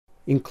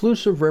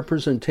Inclusive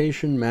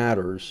representation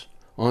matters.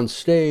 On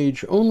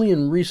stage, only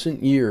in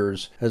recent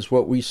years has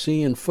what we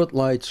see in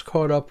footlights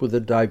caught up with the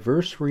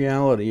diverse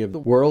reality of the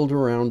world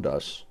around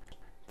us.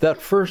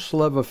 That first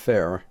love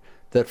affair,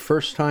 that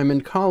first time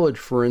in college,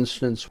 for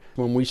instance,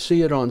 when we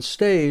see it on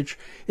stage,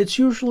 it's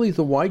usually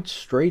the white,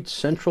 straight,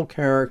 central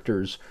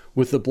characters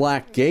with the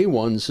black gay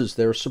ones as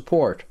their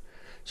support.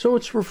 So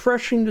it's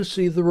refreshing to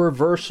see the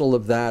reversal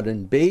of that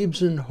in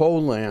Babes in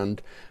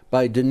Ho-lland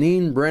by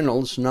Deneen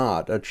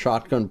Reynolds-Knott at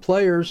Shotgun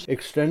Players,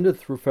 extended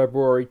through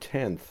February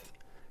 10th.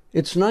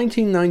 It's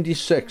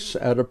 1996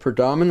 at a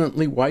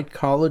predominantly white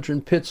college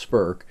in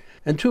Pittsburgh,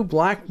 and two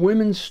black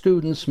women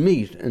students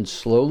meet and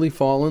slowly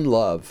fall in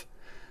love.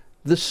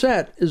 The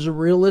set is a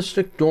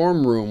realistic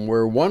dorm room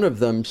where one of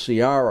them,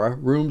 Ciara,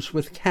 rooms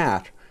with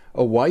Kat,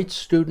 a white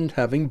student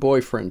having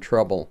boyfriend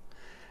trouble.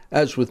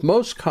 As with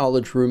most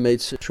college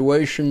roommate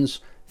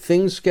situations,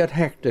 things get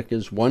hectic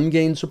as one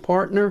gains a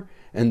partner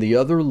and the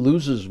other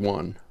loses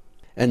one.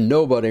 And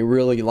nobody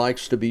really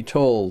likes to be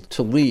told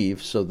to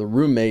leave so the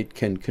roommate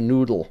can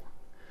canoodle.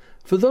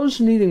 For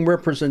those needing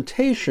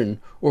representation,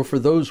 or for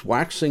those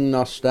waxing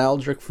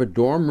nostalgic for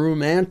dorm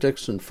room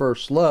antics and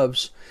first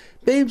loves,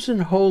 Babes in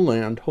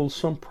Ho-lland holds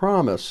some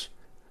promise.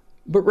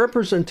 But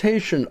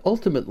representation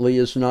ultimately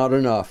is not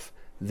enough.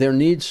 There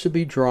needs to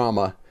be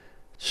drama.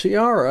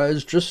 Ciara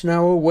is just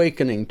now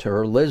awakening to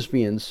her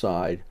lesbian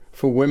side.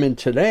 For women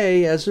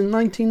today, as in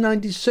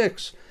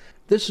 1996,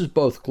 this is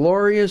both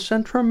glorious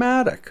and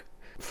traumatic.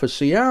 For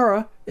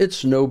Ciara,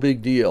 it's no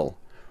big deal.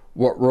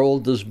 What role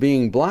does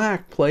being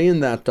black play in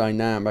that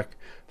dynamic?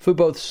 For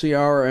both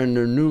Ciara and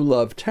her new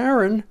love,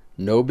 Taryn,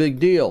 no big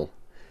deal.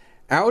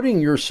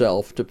 Outing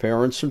yourself to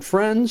parents and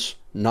friends,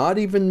 not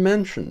even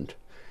mentioned.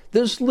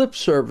 There's lip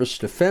service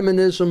to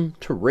feminism,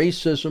 to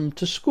racism,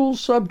 to school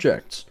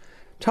subjects.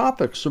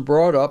 Topics are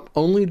brought up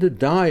only to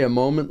die a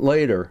moment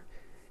later.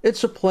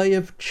 It's a play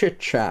of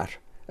chit-chat,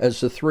 as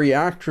the three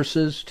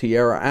actresses,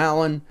 Tiara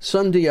Allen,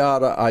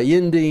 Sundiata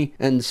Ayindi,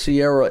 and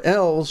Sierra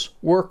Els,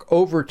 work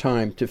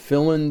overtime to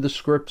fill in the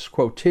script's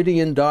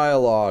quotidian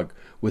dialogue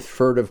with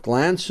furtive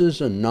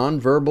glances and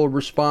nonverbal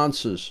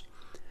responses.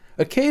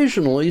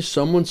 Occasionally,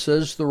 someone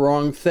says the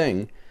wrong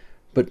thing,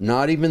 but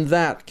not even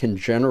that can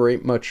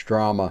generate much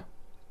drama.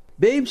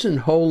 Babes in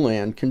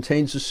Ho-lland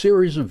contains a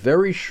series of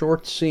very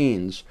short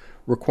scenes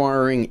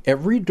requiring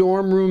every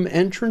dorm room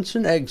entrance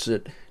and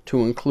exit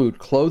to include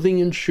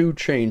clothing and shoe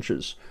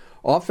changes,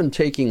 often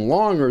taking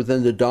longer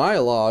than the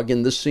dialogue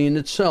in the scene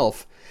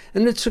itself,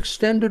 and it's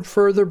extended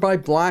further by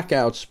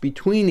blackouts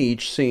between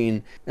each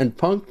scene and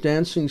punk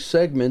dancing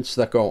segments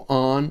that go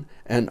on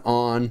and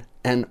on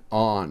and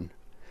on.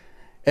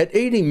 At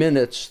 80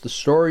 minutes, the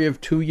story of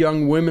two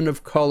young women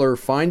of color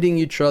finding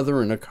each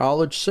other in a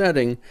college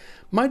setting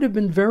might have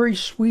been very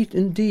sweet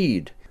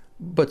indeed,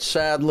 but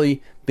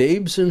sadly,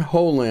 Babes in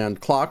Ho-lland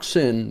clocks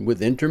in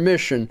with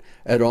intermission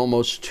at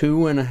almost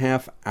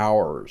 2.5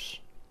 hours.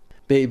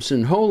 Babes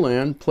in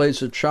Ho-lland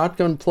plays at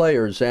Shotgun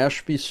Players,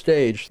 Ashby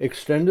Stage,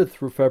 extended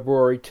through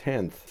February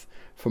 10th.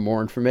 For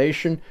more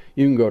information,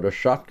 you can go to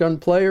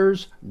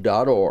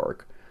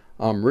shotgunplayers.org.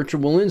 I'm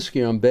Richard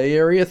Walensky on Bay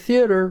Area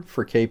Theater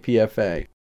for KPFA.